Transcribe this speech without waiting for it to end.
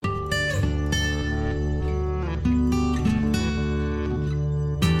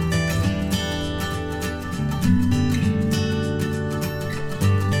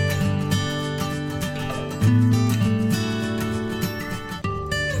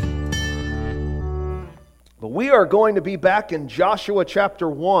But we are going to be back in Joshua chapter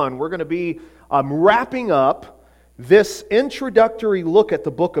 1. We're going to be wrapping up this introductory look at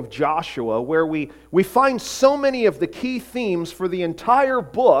the book of Joshua, where we find so many of the key themes for the entire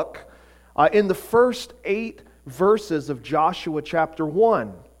book in the first 8 verses of Joshua chapter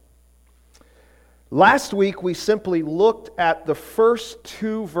 1. Last week we simply looked at the first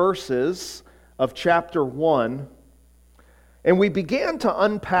 2 verses of chapter 1, and we began to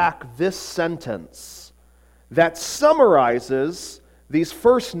unpack this sentence that summarizes these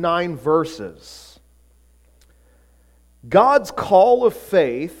first 9 verses. God's call of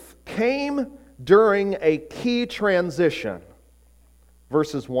faith came during a key transition,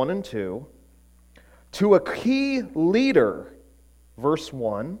 verses 1 and 2, to a key leader, verse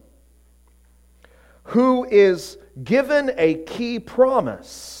 1, who is given a key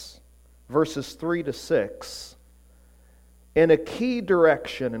promise, verses 3 to 6, in a key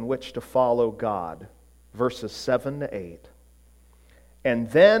direction in which to follow God, verses 7 to 8. And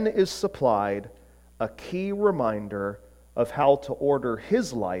then is supplied a key reminder of how to order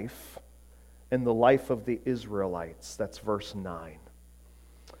his life and the life of the Israelites. That's verse 9.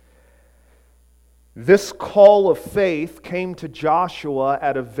 This call of faith came to Joshua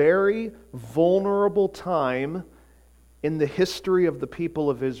at a very vulnerable time in the history of the people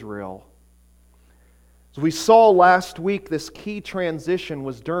of Israel. As we saw last week, this key transition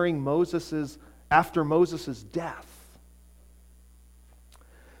was during after Moses' death.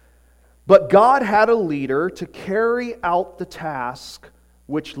 But God had a leader to carry out the task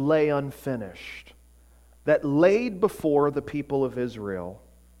which lay unfinished, that laid before the people of Israel.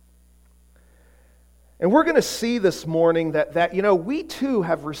 And we're going to see this morning that we too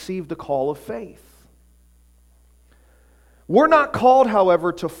have received a call of faith. We're not called,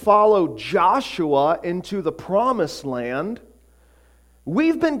 however, to follow Joshua into the promised land.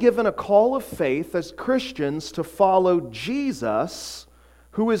 We've been given a call of faith as Christians to follow Jesus,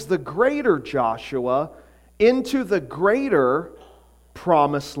 who is the greater Joshua, into the greater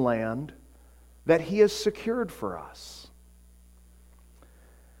promised land that he has secured for us.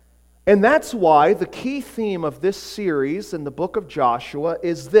 And that's why the key theme of this series in the book of Joshua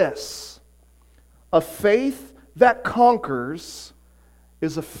is this: a faith that conquers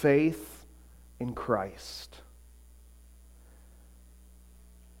is a faith in Christ.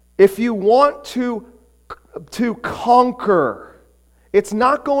 If you want to conquer, it's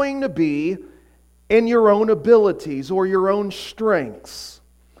not going to be in your own abilities or your own strengths.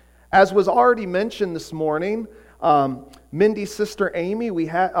 As was already mentioned this morning, Mindy's sister Amy, there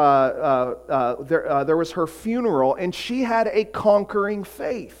was her funeral, and she had a conquering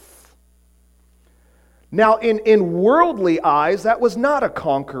faith. Now, in worldly eyes, that was not a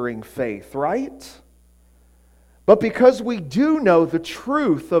conquering faith, right? But because we do know the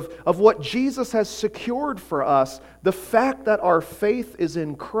truth of what Jesus has secured for us, the fact that our faith is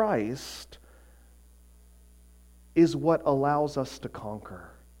in Christ is what allows us to conquer.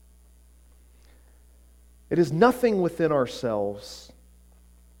 It is nothing within ourselves.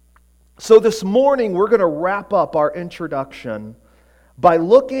 So this morning we're going to wrap up our introduction by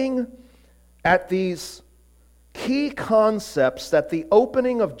looking at these key concepts that the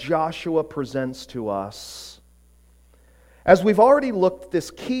opening of Joshua presents to us. As we've already looked at this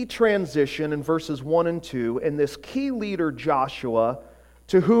key transition in verses 1 and 2, and this key leader Joshua,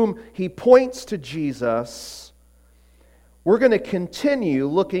 to whom he points to Jesus, we're going to continue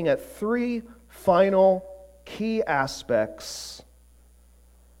looking at 3 final key aspects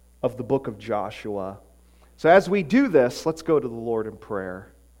of the book of Joshua. So as we do this, let's go to the Lord in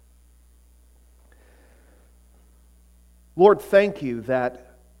prayer. Lord, thank you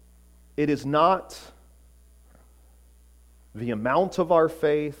that it is not the amount of our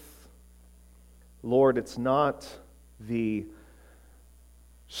faith. Lord, it's not the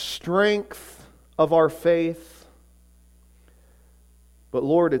strength of our faith. But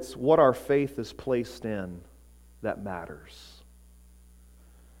Lord, it's what our faith is placed in that matters.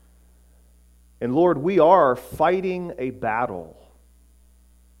 And Lord, we are fighting a battle.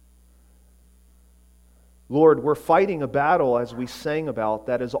 Lord, we're fighting a battle, as we sang about,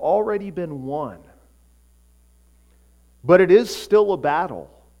 that has already been won. But it is still a battle.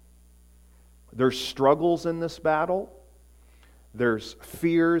 There's struggles in this battle. There's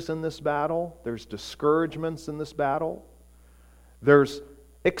fears in this battle. There's discouragements in this battle. There's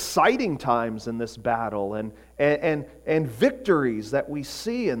exciting times in this battle and victories that we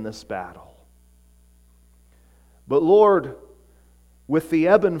see in this battle. But Lord, with the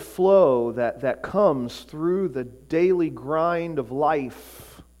ebb and flow that comes through the daily grind of life,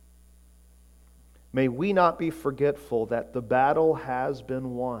 may we not be forgetful that the battle has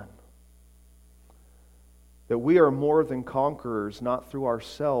been won. that we are more than conquerors, not through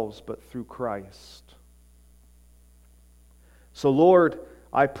ourselves, but through Christ. So, Lord,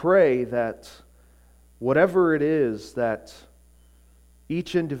 I pray that whatever it is that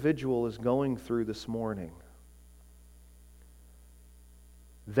each individual is going through this morning,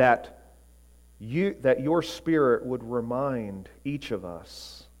 that your Spirit would remind each of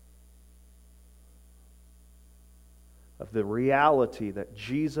us of the reality that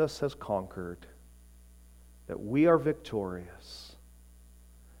Jesus has conquered, that we are victorious,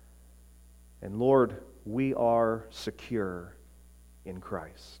 and Lord, we are secure in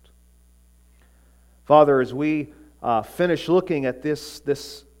Christ. Father, as we finish looking at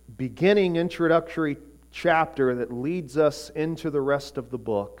this beginning introductory chapter that leads us into the rest of the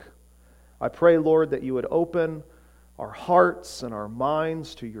book, I pray, Lord, that you would open our hearts and our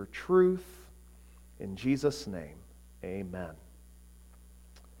minds to your truth. In Jesus' name, amen.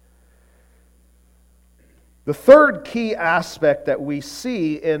 The third key aspect that we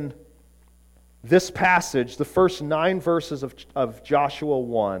see in this passage, the first 9 verses of Joshua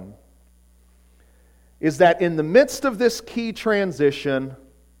 1, is that in the midst of this key transition,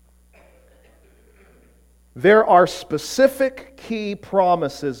 there are specific key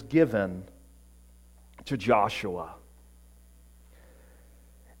promises given to Joshua.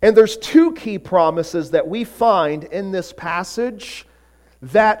 And there's 2 key promises that we find in this passage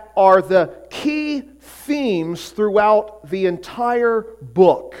that are the key themes throughout the entire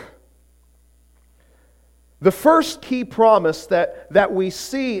book. The first key promise that we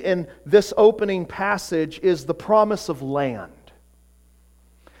see in this opening passage is the promise of land.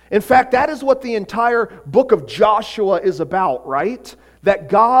 In fact, that is what the entire book of Joshua is about, right? That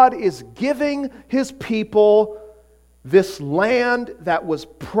God is giving His people this land that was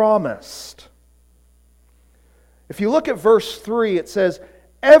promised. If you look at verse 3, it says,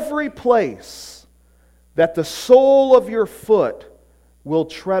 "Every place that the sole of your foot will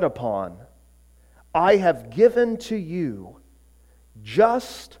tread upon, I have given to you,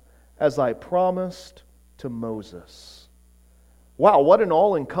 just as I promised to Moses." Wow, what an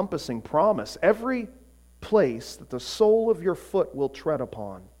all-encompassing promise. Every place that the sole of your foot will tread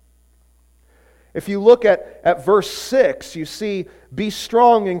upon. If you look at verse 6, you see, "Be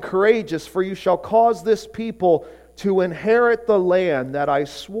strong and courageous, for you shall cause this people to inherit the land that I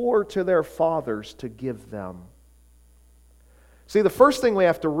swore to their fathers to give them." See, the first thing we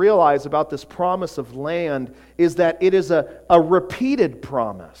have to realize about this promise of land is that it is a repeated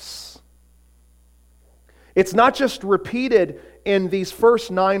promise. It's not just repeated in these first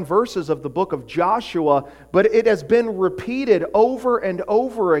 9 verses of the book of Joshua, but it has been repeated over and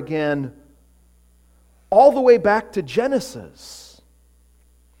over again all the way back to Genesis.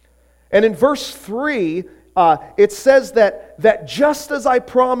 And in verse 3, it says that just as I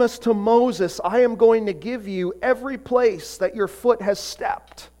promised to Moses, I am going to give you every place that your foot has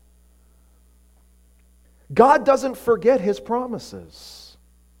stepped. God doesn't forget His promises.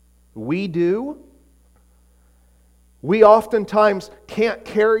 We do. We oftentimes can't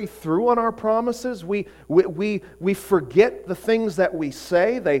carry through on our promises. We forget the things that we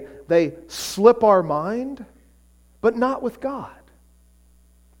say. They slip our mind, but not with God.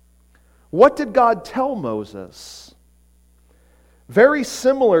 What did God tell Moses? Very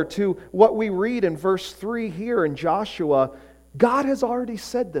similar to what we read in verse 3 here in Joshua, God has already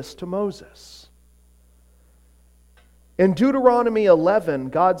said this to Moses. In Deuteronomy 11,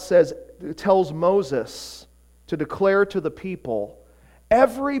 God tells Moses to declare to the people,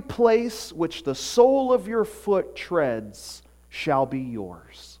 "Every place which the sole of your foot treads shall be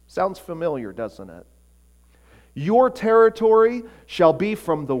yours." Sounds familiar, doesn't it? Your territory shall be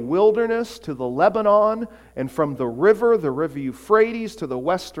from the wilderness to the Lebanon, and from the river Euphrates, to the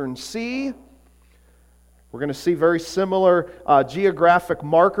western sea. We're going to see very similar geographic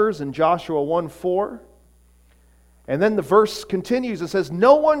markers in Joshua 1:4. And then the verse continues. It says,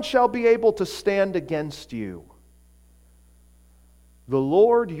 "No one shall be able to stand against you. The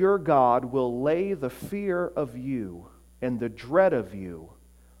Lord your God will lay the fear of you and the dread of you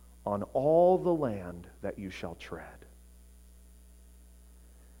on all the land that you shall tread."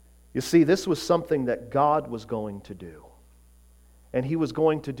 You see, this was something that God was going to do. And He was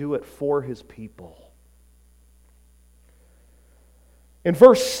going to do it for His people. In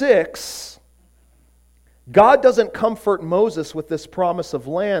verse 6, God doesn't comfort Moses with this promise of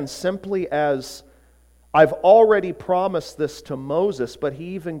land simply as, "I've already promised this to Moses," but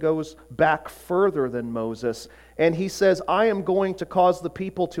He even goes back further than Moses. And He says, "I am going to cause the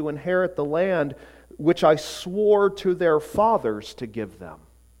people to inherit the land which I swore to their fathers to give them."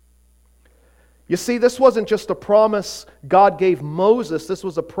 You see, this wasn't just a promise God gave Moses. This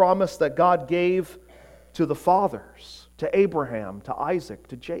was a promise that God gave to the fathers, to Abraham, to Isaac,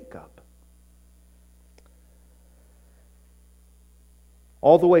 to Jacob.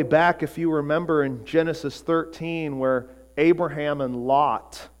 All the way back, if you remember, in Genesis 13, where Abraham and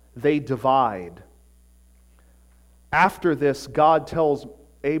Lot, they divide. After this, God tells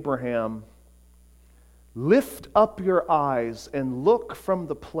Abraham, lift up your eyes and look from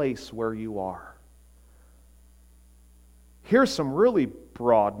the place where you are. Here's some really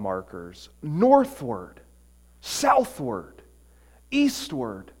broad markers: northward, southward,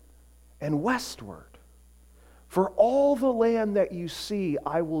 eastward, and westward. For all the land that you see,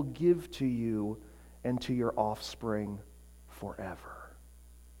 I will give to you and to your offspring forever.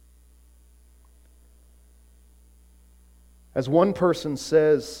 As one person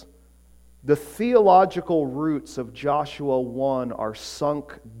says, the theological roots of Joshua 1 are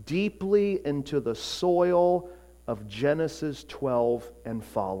sunk deeply into the soil of Genesis 12 and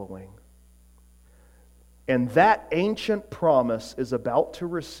following. And that ancient promise is about to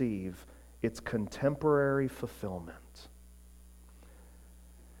receive its contemporary fulfillment.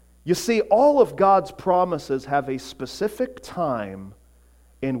 You see, all of God's promises have a specific time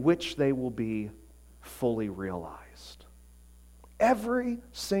in which they will be fully realized. Every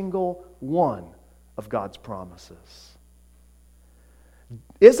single one of God's promises.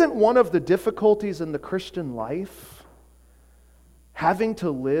 Isn't one of the difficulties in the Christian life having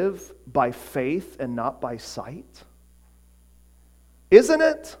to live by faith and not by sight? Isn't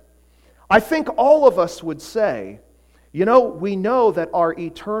it? I think all of us would say, we know that our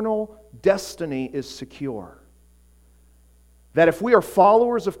eternal destiny is secure. That if we are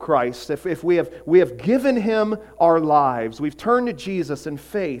followers of Christ, if we have given Him our lives, we've turned to Jesus in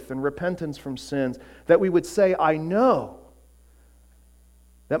faith and repentance from sins, that we would say, I know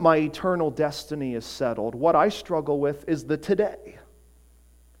that my eternal destiny is settled. What I struggle with is the today.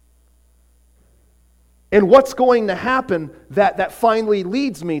 And what's going to happen that finally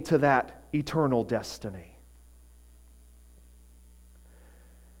leads me to that eternal destiny.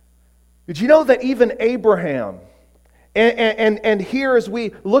 Did you know that even Abraham, and here as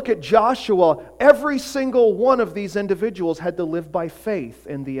we look at Joshua, every single one of these individuals had to live by faith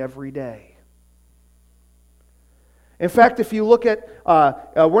in the everyday. In fact, if you look at,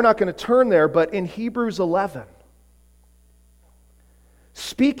 we're not going to turn there, but in Hebrews 11,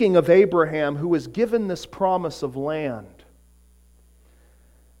 speaking of Abraham who was given this promise of land,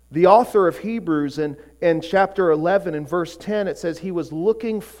 the author of Hebrews in chapter 11 and verse 10, it says, he was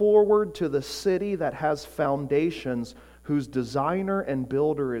looking forward to the city that has foundations, whose designer and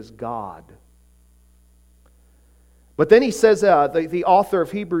builder is God. But then he says, the author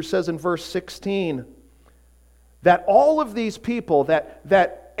of Hebrews says in verse 16, that all of these people,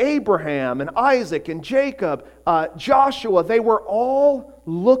 that Abraham and Isaac and Jacob, Joshua, they were all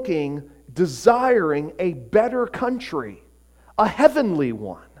looking, desiring a better country, a heavenly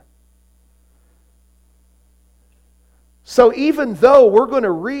one. So even though we're going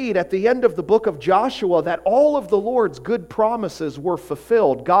to read at the end of the book of Joshua that all of the Lord's good promises were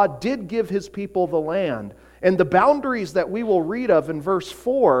fulfilled, God did give His people the land. And the boundaries that we will read of in verse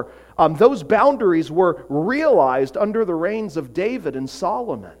 4, those boundaries were realized under the reigns of David and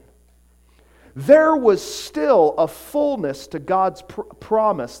Solomon. There was still a fullness to God's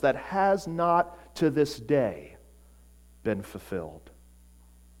promise that has not to this day been fulfilled.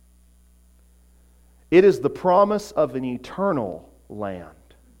 It is the promise of an eternal land,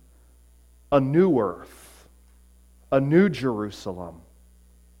 a new earth, a new Jerusalem,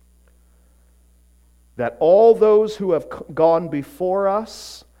 that all those who have gone before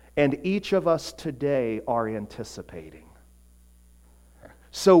us and each of us today are anticipating.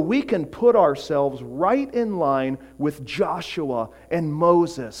 So we can put ourselves right in line with Joshua and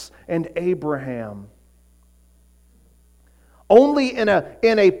Moses and Abraham. Only in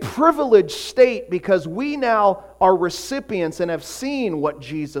a privileged state, because we now are recipients and have seen what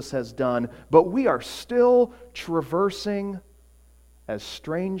Jesus has done, but we are still traversing as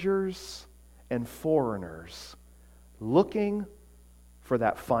strangers and foreigners, looking for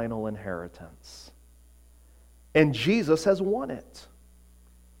that final inheritance. And Jesus has won it.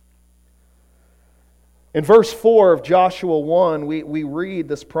 In verse 4 of Joshua 1, we read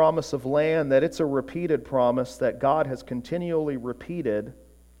this promise of land, that it's a repeated promise that God has continually repeated,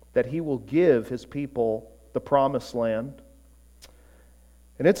 that He will give His people the promised land.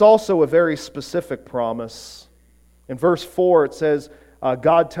 And it's also a very specific promise. In verse 4 it says,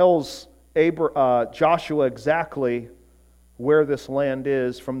 God tells Joshua exactly where this land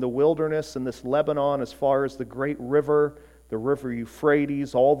is, from the wilderness and this Lebanon as far as the great river, the river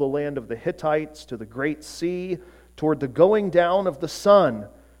Euphrates, all the land of the Hittites, to the great sea, toward the going down of the sun,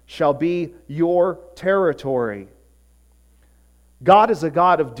 shall be your territory. God is a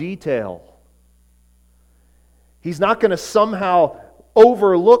God of detail. He's not going to somehow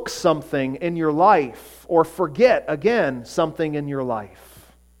overlook something in your life or forget, again, something in your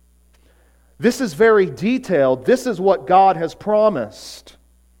life. This is very detailed. This is what God has promised.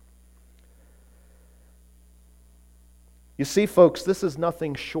 You see, folks, this is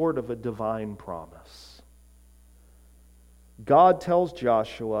nothing short of a divine promise. God tells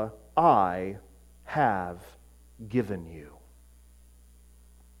Joshua, I have given you.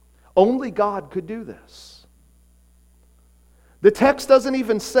 Only God could do this. The text doesn't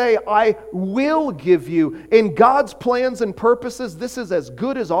even say, I will give you. In God's plans and purposes, this is as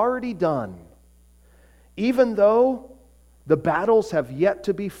good as already done. Even though the battles have yet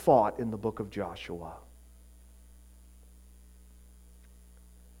to be fought in the book of Joshua.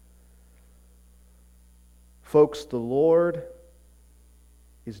 Folks, the Lord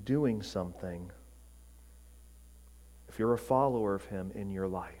is doing something if you're a follower of Him in your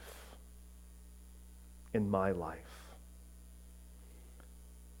life, in my life,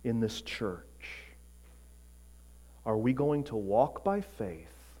 in this church. Are we going to walk by faith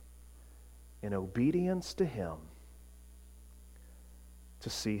in obedience to Him to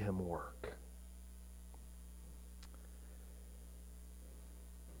see Him work?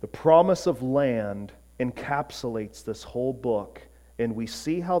 The promise of land encapsulates this whole book, and we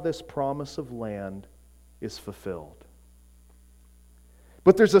see how this promise of land is fulfilled.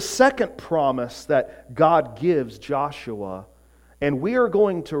 But there's a second promise that God gives Joshua, and we are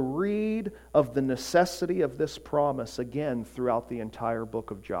going to read of the necessity of this promise again throughout the entire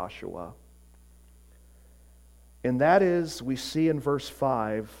book of Joshua. And that is, we see in verse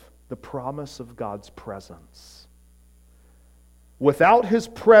 5, the promise of God's presence. Without His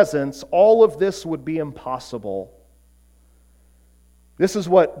presence, all of this would be impossible. This is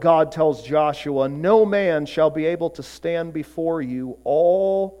what God tells Joshua, no man shall be able to stand before you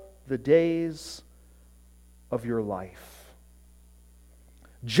all the days of your life.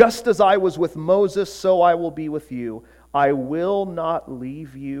 Just as I was with Moses, so I will be with you. I will not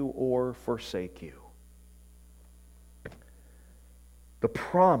leave you or forsake you. The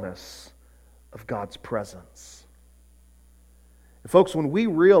promise of God's presence. Folks, when we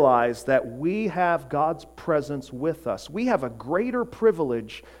realize that we have God's presence with us, we have a greater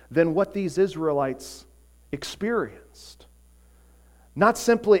privilege than what these Israelites experienced.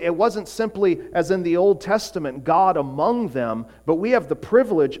 It wasn't simply as in the Old Testament, God among them, but we have the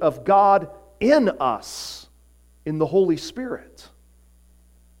privilege of God in us, in the Holy Spirit.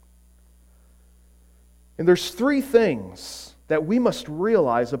 And there's three things that we must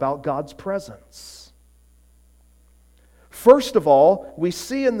realize about God's presence. First of all, we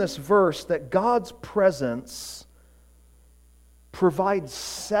see in this verse that God's presence provides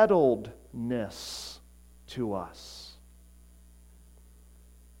settledness to us.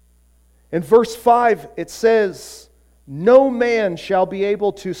 In verse 5, it says, no man shall be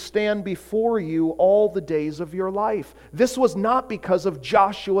able to stand before you all the days of your life. This was not because of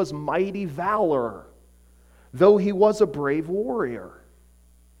Joshua's mighty valor, though he was a brave warrior.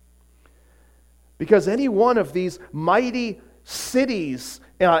 Because any one of these mighty cities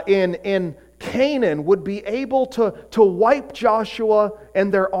in Canaan would be able to wipe Joshua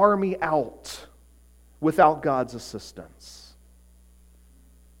and their army out without God's assistance.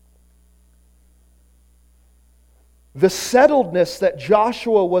 The settledness that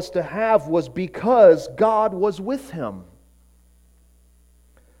Joshua was to have was because God was with him.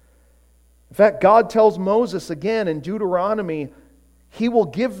 In fact, God tells Moses again in Deuteronomy, He will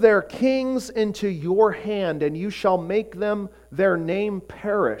give their kings into your hand, and you shall make them their name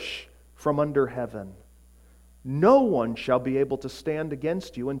perish from under heaven. No one shall be able to stand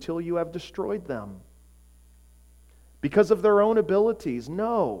against you until you have destroyed them. Because of their own abilities?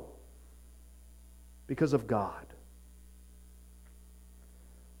 No. Because of God.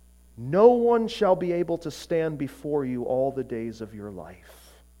 No one shall be able to stand before you all the days of your life.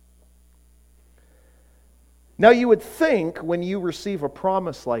 Now you would think when you receive a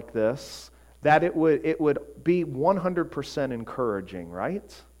promise like this that it would be 100% encouraging,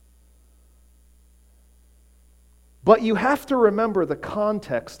 right? But you have to remember the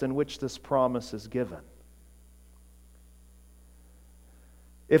context in which this promise is given.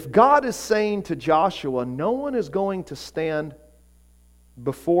 If God is saying to Joshua, no one is going to stand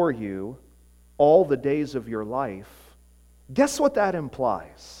before you all the days of your life, guess what that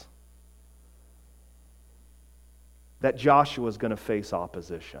implies? That Joshua is going to face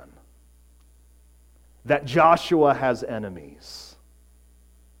opposition. That Joshua has enemies.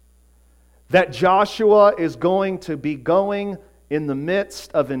 That Joshua is going to be going in the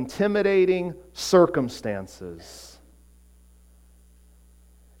midst of intimidating circumstances.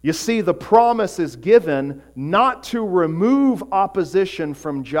 You see, the promise is given not to remove opposition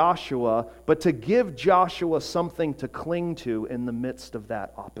from Joshua, but to give Joshua something to cling to in the midst of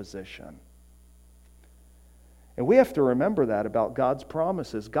that opposition. And we have to remember that about God's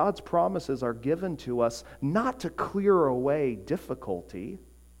promises. God's promises are given to us not to clear away difficulty,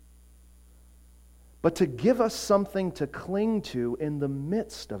 but to give us something to cling to in the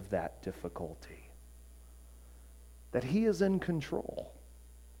midst of that difficulty. That He is in control.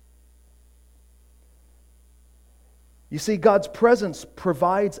 You see, God's presence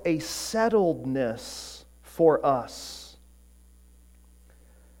provides a settledness for us.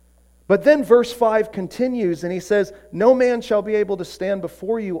 But then verse 5 continues and he says, "No man shall be able to stand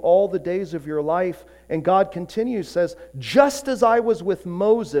before you all the days of your life." And God continues, says, "Just as I was with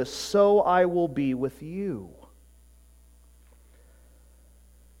Moses, so I will be with you."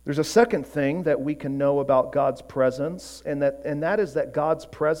 There's a second thing that we can know about God's presence, and that is that God's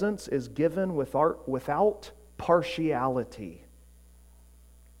presence is given without partiality.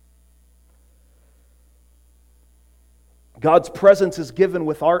 God's presence is given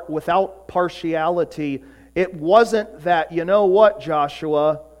without partiality. It wasn't that, you know what,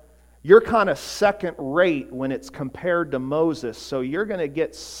 Joshua, you're kind of second rate when it's compared to Moses, so you're going to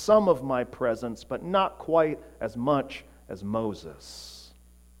get some of my presence, but not quite as much as Moses.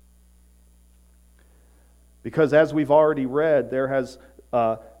 Because as we've already read, there has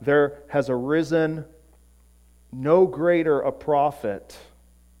arisen no greater a prophet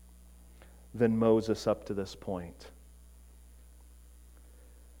than Moses up to this point.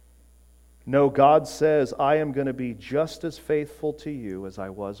 No, God says, I am going to be just as faithful to you as I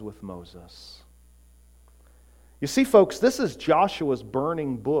was with Moses. You see, folks, this is Joshua's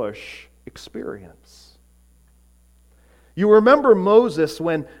burning bush experience. You remember Moses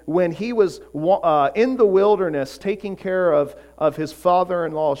when he was in the wilderness taking care of his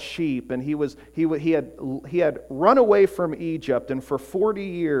father-in-law's sheep, and he had run away from Egypt, and for 40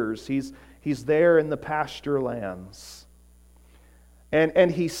 years he's there in the pasture lands.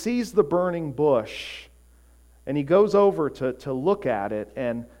 And he sees the burning bush, and he goes over to look at it,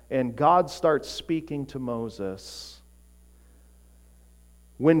 and God starts speaking to Moses.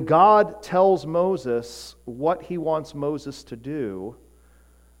 When God tells Moses what He wants Moses to do,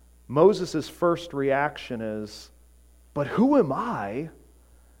 Moses' first reaction is, "But who am I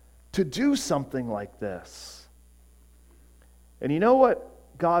to do something like this?" And you know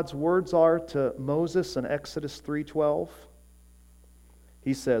what God's words are to Moses in Exodus 3:12?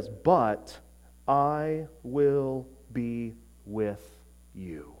 He says, "But I will be with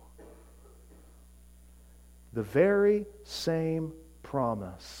you." The very same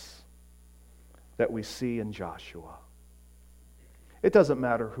promise that we see in Joshua. It doesn't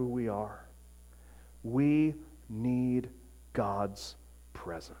matter who we are. We need God's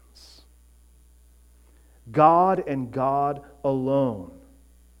presence. God and God alone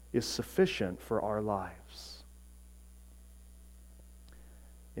is sufficient for our lives.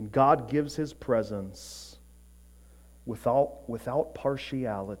 And God gives His presence without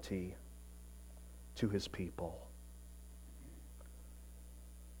partiality to His people.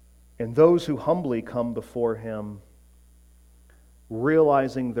 And those who humbly come before Him,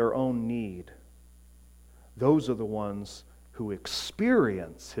 realizing their own need, those are the ones who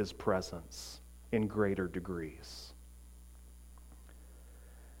experience His presence in greater degrees.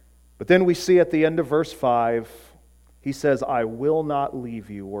 But then we see at the end of verse 5, He says, "I will not leave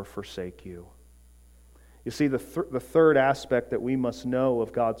you or forsake you." You see, the third aspect that we must know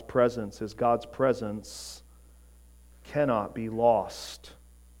of God's presence is God's presence cannot be lost.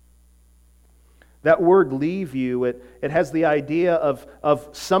 That word "leave you," it has the idea of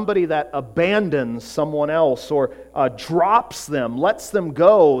somebody that abandons someone else or drops them, lets them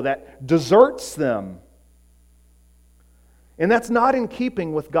go, that deserts them. And that's not in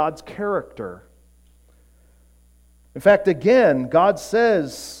keeping with God's character. In fact, again, God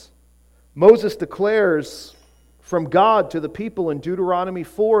says, Moses declares from God to the people in Deuteronomy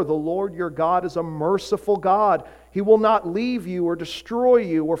 4, "The Lord your God is a merciful God. He will not leave you or destroy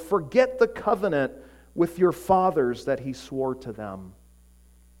you or forget the covenant with your fathers that He swore to them."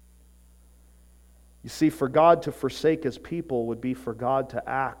 You see, for God to forsake His people would be for God to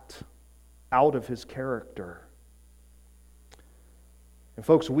act out of His character. And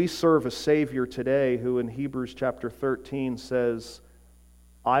folks, we serve a Savior today who in Hebrews chapter 13 says,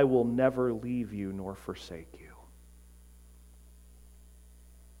 "I will never leave you nor forsake you."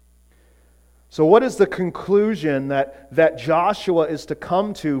 So what is the conclusion that Joshua is to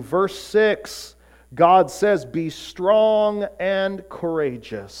come to? Verse 6, God says, "Be strong and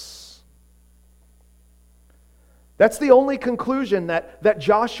courageous." That's the only conclusion that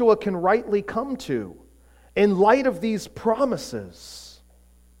Joshua can rightly come to in light of these promises.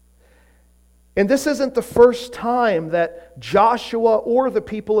 And this isn't the first time that Joshua or the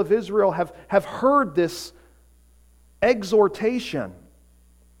people of Israel have heard this exhortation.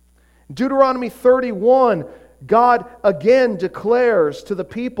 Deuteronomy 31, God again declares to the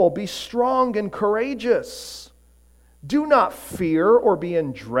people, "Be strong and courageous. Do not fear or be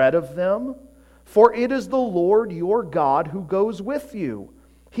in dread of them, for it is the Lord your God who goes with you.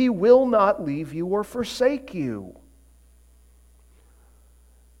 He will not leave you or forsake you."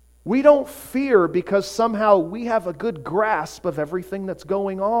 We don't fear because somehow we have a good grasp of everything that's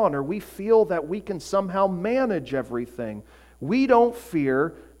going on, or we feel that we can somehow manage everything. We don't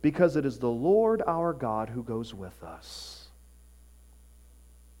fear because it is the Lord our God who goes with us.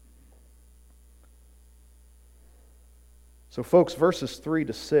 So folks, verses 3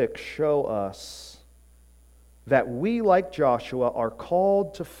 to 6 show us that we, like Joshua, are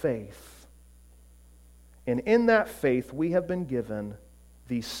called to faith. And in that faith, we have been given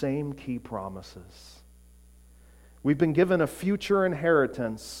these same key promises. We've been given a future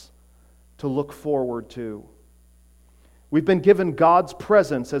inheritance to look forward to. We've been given God's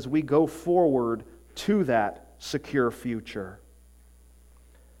presence as we go forward to that secure future.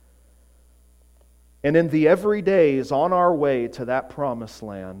 And in the everydays on our way to that promised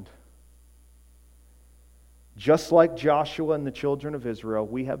land, just like Joshua and the children of Israel,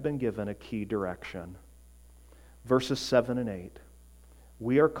 we have been given a key direction. Verses 7 and 8.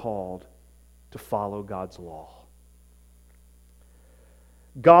 We are called to follow God's law.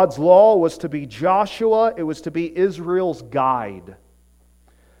 God's law was to be Joshua, it was to be Israel's guide.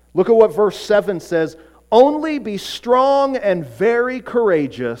 Look at what verse 7 says. "Only be strong and very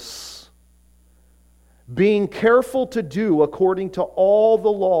courageous, being careful to do according to all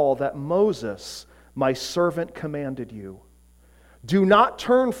the law that Moses, my servant, commanded you. Do not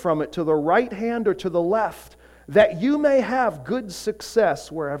turn from it to the right hand or to the left, that you may have good success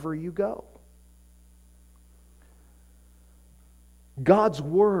wherever you go." God's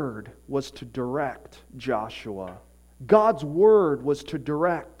word was to direct Joshua. God's word was to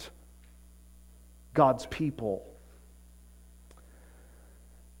direct God's people.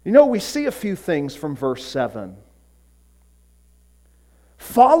 You know, we see a few things from verse 7.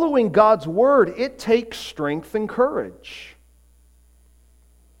 Following God's word, it takes strength and courage.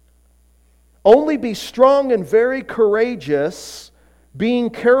 "Only be strong and very courageous, being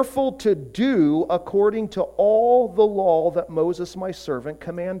careful to do according to all the law that Moses my servant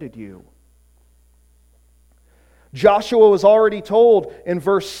commanded you." Joshua was already told in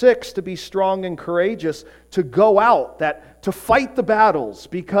verse 6 to be strong and courageous, to go out, to fight the battles,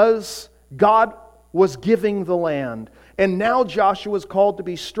 because God was giving the land. And now Joshua is called to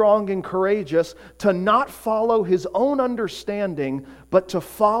be strong and courageous, to not follow his own understanding, but to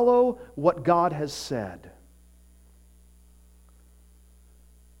follow what God has said.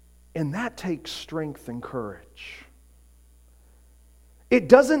 And that takes strength and courage. It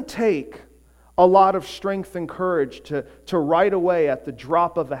doesn't take a lot of strength and courage to right away at the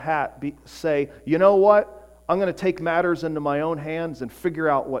drop of a hat say, "You know what? I'm going to take matters into my own hands and figure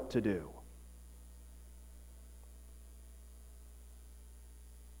out what to do."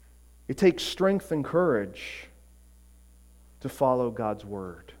 It takes strength and courage to follow God's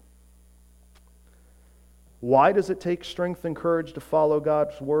word. Why does it take strength and courage to follow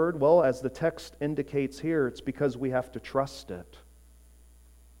God's word? Well, as the text indicates here, it's because we have to trust it.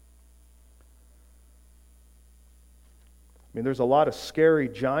 I mean, there's a lot of scary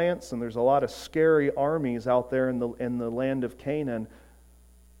giants and there's a lot of scary armies out there in the land of Canaan.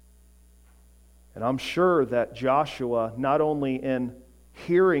 And I'm sure that Joshua, not only in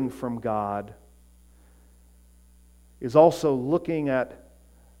hearing from God, is also looking at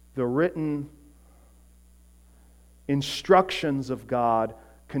the written instructions of God,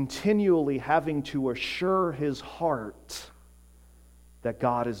 continually having to assure his heart that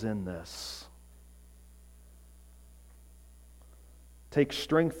God is in this. It takes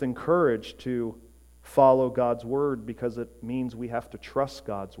strength and courage to follow God's word because it means we have to trust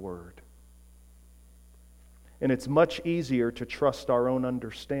God's word. And it's much easier to trust our own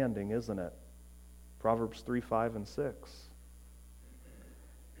understanding, isn't it? Proverbs 3, 5, and 6.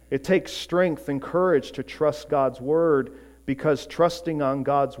 It takes strength and courage to trust God's word because trusting on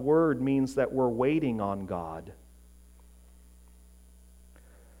God's word means that we're waiting on God.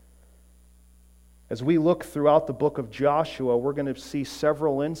 As we look throughout the book of Joshua, we're going to see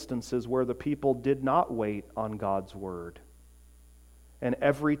several instances where the people did not wait on God's word. and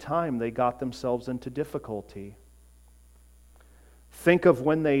every time they got themselves into difficulty. Think of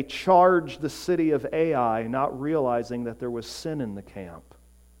when they charged the city of Ai, not realizing that there was sin in the camp.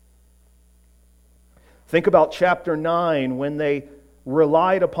 Think about chapter 9, when they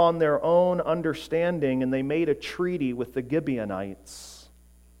relied upon their own understanding and they made a treaty with the Gibeonites.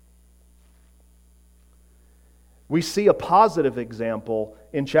 We see a positive example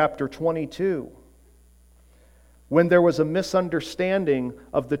in chapter 22, when there was a misunderstanding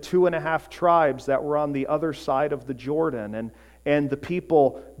of the 2.5 tribes that were on the other side of the Jordan, and the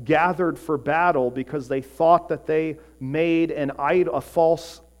people gathered for battle because they thought that they made a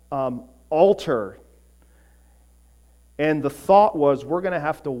false altar. And the thought was, we're going to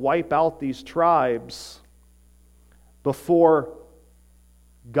have to wipe out these tribes before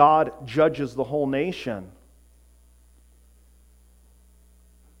God judges the whole nation.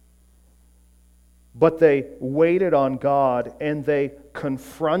 But they waited on God and they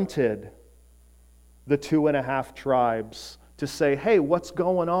confronted the 2.5 tribes to say, hey, what's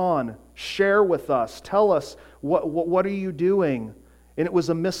going on? Share with us. Tell us, what are you doing? And it was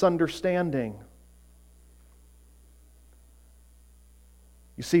a misunderstanding.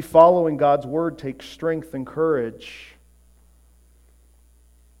 You see, following God's word takes strength and courage,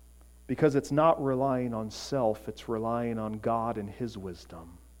 because it's not relying on self, it's relying on God and His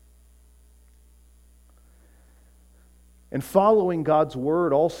wisdom. And following God's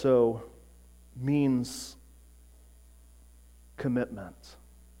word also means commitment.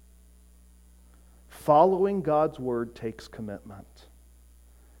 Following God's word takes commitment.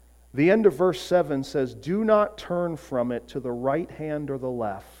 The end of verse 7 says, "Do not turn from it to the right hand or the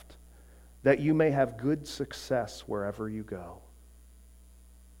left, that you may have good success wherever you go."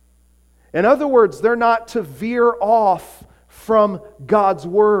 In other words, they're not to veer off from God's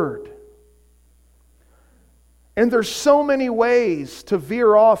word. And there's so many ways to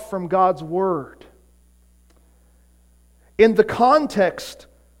veer off from God's word. In the context,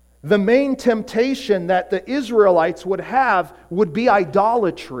 the main temptation that the Israelites would have would be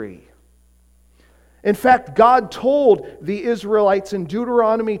idolatry. In fact, God told the Israelites in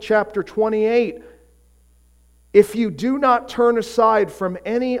Deuteronomy chapter 28, "If you do not turn aside from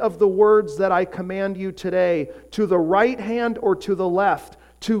any of the words that I command you today, to the right hand or to the left,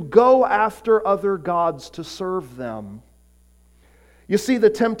 to go after other gods to serve them." You see, the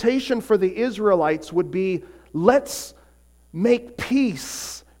temptation for the Israelites would be, let's make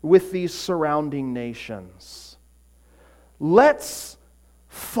peace with these surrounding nations. Let's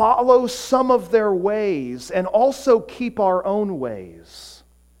follow some of their ways and also keep our own ways.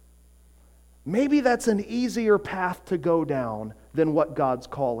 Maybe that's an easier path to go down than what God's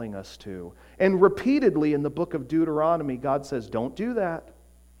calling us to. And repeatedly in the book of Deuteronomy, God says, don't do that.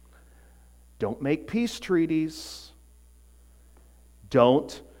 Don't make peace treaties.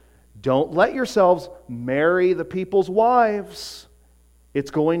 Don't let yourselves marry the people's wives.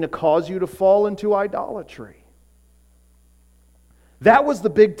 It's going to cause you to fall into idolatry. That was the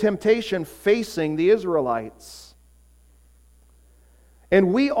big temptation facing the Israelites.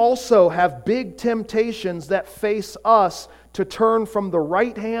 And we also have big temptations that face us to turn from the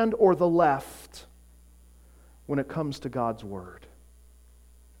right hand or the left when it comes to God's word.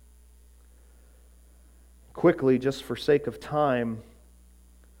 Quickly, just for sake of time,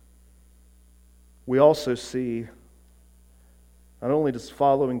 we also see not only does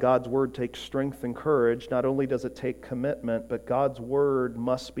following God's word take strength and courage, not only does it take commitment, but God's word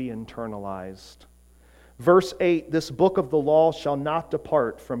must be internalized. Verse 8, "This book of the law shall not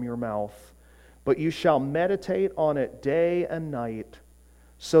depart from your mouth, but you shall meditate on it day and night,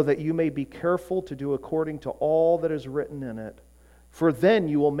 so that you may be careful to do according to all that is written in it. For then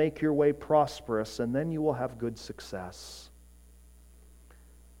you will make your way prosperous, and then you will have good success."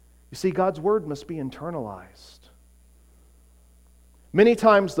 You see, God's word must be internalized. Many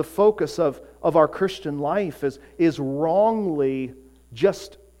times the focus of our Christian life is wrongly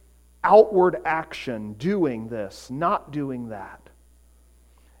just outward action, doing this, not doing that.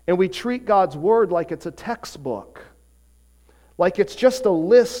 And we treat God's word like it's a textbook, like it's just a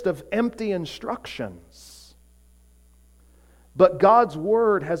list of empty instructions. But God's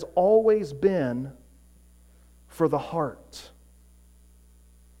word has always been for the heart,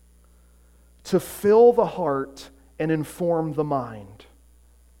 to fill the heart and inform the mind.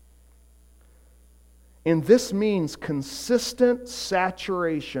 And this means consistent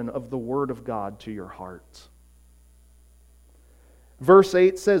saturation of the Word of God to your heart. Verse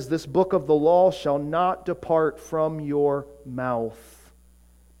 8 says, "This book of the law shall not depart from your mouth,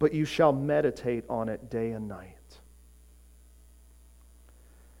 but you shall meditate on it day and night."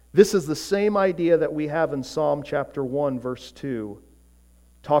 This is the same idea that we have in Psalm chapter 1, verse 2.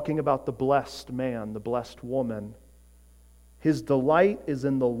 talking about the blessed man, the blessed woman. His delight is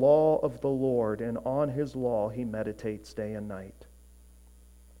in the law of the Lord, and on His law he meditates day and night.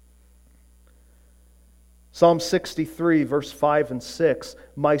 Psalm 63, verse 5 and 6,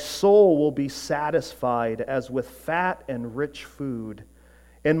 my soul will be satisfied as with fat and rich food,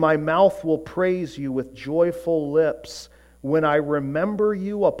 and my mouth will praise you with joyful lips when I remember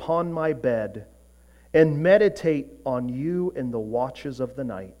you upon my bed and meditate on you in the watches of the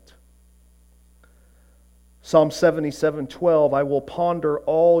night. Psalm 77:12, I will ponder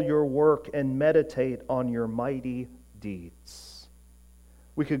all your work and meditate on your mighty deeds.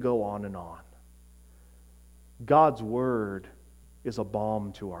 We could go on and on. God's Word is a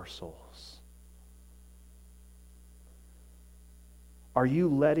balm to our souls. Are you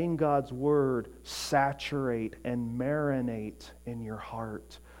letting God's Word saturate and marinate in your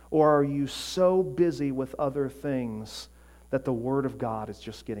heart? Or are you so busy with other things that the Word of God is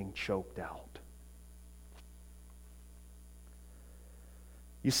just getting choked out?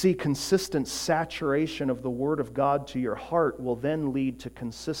 You see, consistent saturation of the Word of God to your heart will then lead to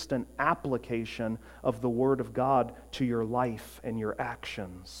consistent application of the Word of God to your life and your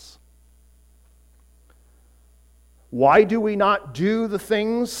actions. Why do we not do the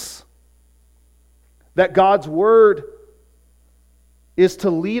things that God's Word is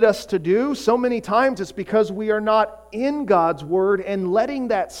to lead us to do? So many times it's because we are not in God's Word and letting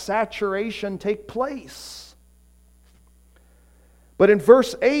that saturation take place. But in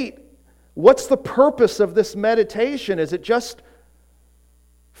verse 8, what's the purpose of this meditation? Is it just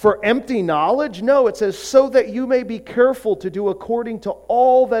for empty knowledge? No, it says, so that you may be careful to do according to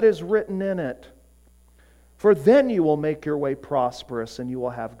all that is written in it. For then you will make your way prosperous and you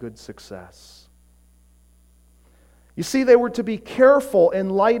will have good success. You see, they were to be careful in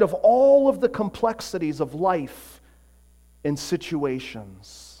light of all of the complexities of life and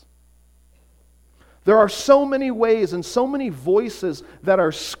situations. There are so many ways and so many voices that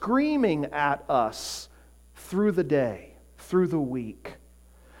are screaming at us through the day, through the week,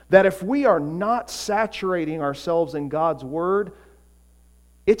 that if we are not saturating ourselves in God's Word,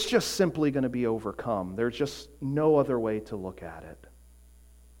 it's just simply going to be overcome. There's just no other way to look at it.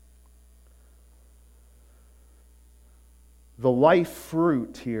 The life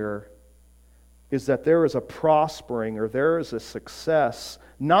fruit here is that there is a prospering or there is a success,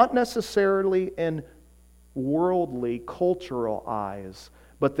 not necessarily in worldly, cultural eyes,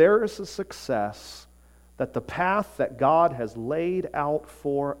 but there is a success that the path that God has laid out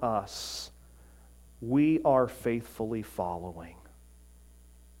for us, we are faithfully following.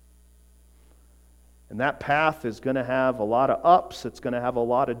 And that path is going to have a lot of ups, it's going to have a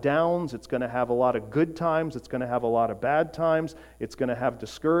lot of downs, it's going to have a lot of good times, it's going to have a lot of bad times, it's going to have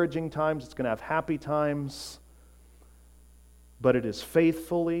discouraging times, it's going to have happy times. But it is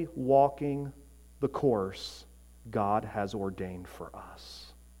faithfully walking the course God has ordained for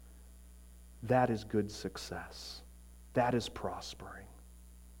us. That is good success. That is prospering.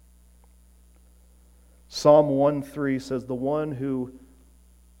 Psalm 1:3 says, the one whose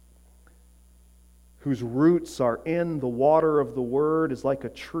roots are in the water of the Word is like a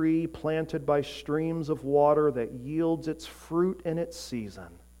tree planted by streams of water that yields its fruit in its season,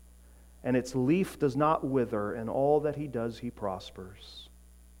 and its leaf does not wither, and all that he does he prospers.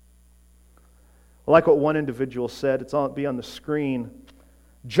 I like what one individual said. It'll be on the screen.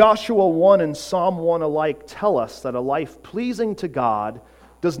 Joshua 1 and Psalm 1 alike tell us that a life pleasing to God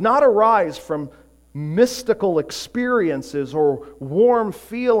does not arise from mystical experiences or warm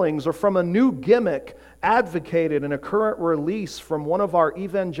feelings or from a new gimmick advocated in a current release from one of our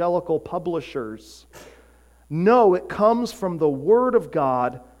evangelical publishers. No, it comes from the Word of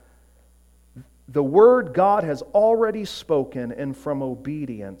God, the Word God has already spoken, and from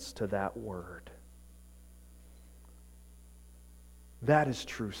obedience to that Word. That is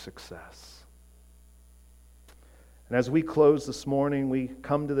true success. And as we close this morning, we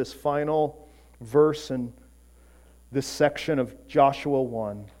come to this final verse in this section of Joshua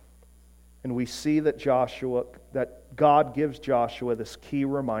 1, and we see that God gives Joshua this key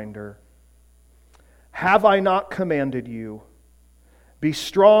reminder. Have I not commanded you? Be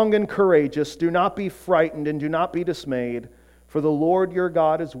strong and courageous. Do not be frightened and do not be dismayed, for the Lord your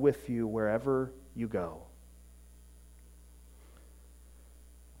God is with you wherever you go.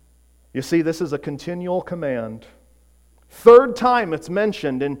 You see, this is a continual command. Third time it's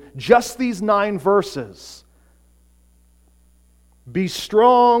mentioned in just these 9 verses. Be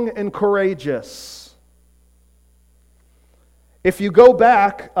strong and courageous. If you go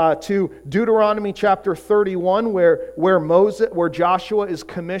back to Deuteronomy chapter 31, where Joshua is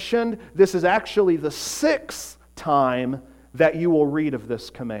commissioned, this is actually the 6th time that you will read of this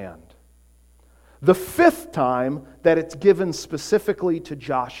command. The fifth time that it's given specifically to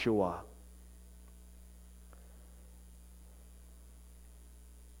Joshua.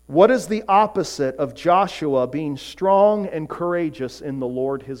 What is the opposite of Joshua being strong and courageous in the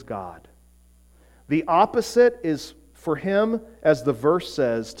Lord his God? The opposite is for him, as the verse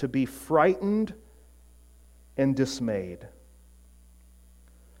says, to be frightened and dismayed.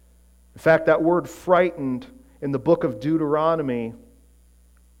 In fact, that word frightened in the book of Deuteronomy,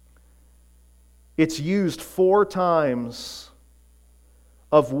 it's used 4 times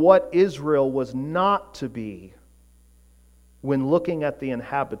of what Israel was not to be when looking at the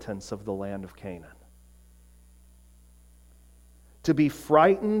inhabitants of the land of Canaan. To be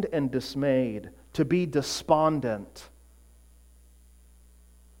frightened and dismayed, to be despondent,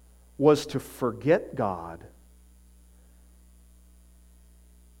 was to forget God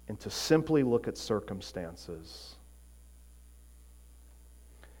and to simply look at circumstances.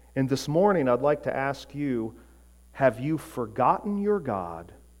 And this morning, I'd like to ask you, have you forgotten your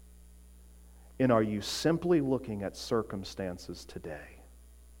God? And are you simply looking at circumstances today?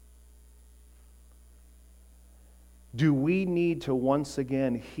 Do we need to once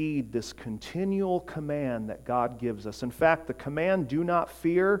again heed this continual command that God gives us? In fact, the command, do not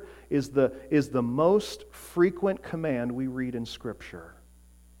fear, is the most frequent command we read in Scripture.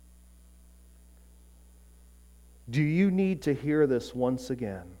 Do you need to hear this once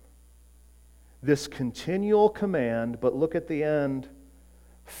again? This continual command, but look at the end.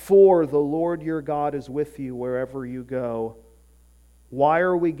 For the Lord your God is with you wherever you go. Why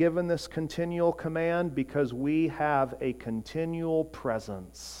are we given this continual command? Because we have a continual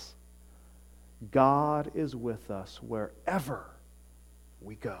presence. God is with us wherever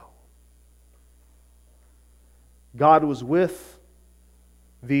we go. God was with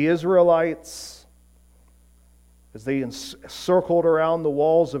the Israelites as they circled around the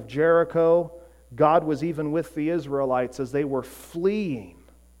walls of Jericho. God was even with the Israelites as they were fleeing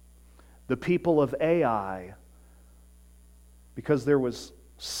the people of Ai because there was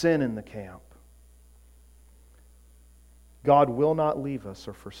sin in the camp. God will not leave us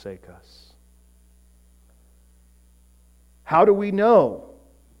or forsake us. How do we know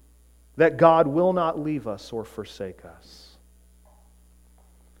that God will not leave us or forsake us?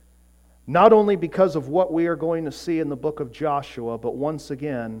 Not only because of what we are going to see in the book of Joshua, but once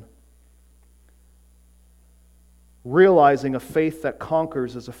again, realizing a faith that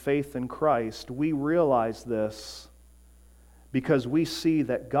conquers is a faith in Christ. We realize this because we see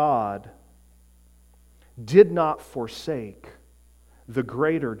that God did not forsake the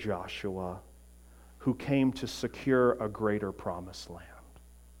greater Joshua who came to secure a greater promised land.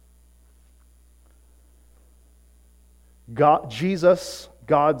 Jesus,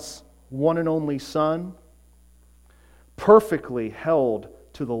 God's one and only Son, perfectly held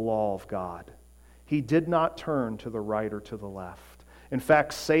to the law of God. He did not turn to the right or to the left. In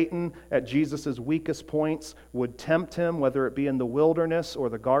fact, Satan, at Jesus' weakest points, would tempt him, whether it be in the wilderness or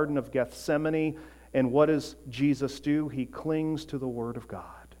the Garden of Gethsemane. And what does Jesus do? He clings to the Word of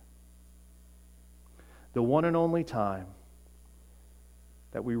God. The one and only time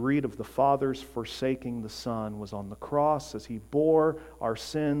that we read of the Father's forsaking the Son was on the cross as He bore our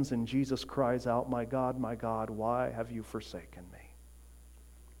sins, and Jesus cries out, my God, why have you forsaken me?"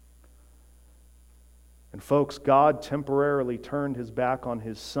 And folks, God temporarily turned His back on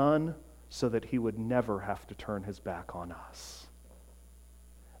His Son so that He would never have to turn His back on us.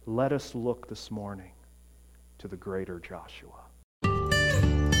 Let us look this morning to the greater Joshua.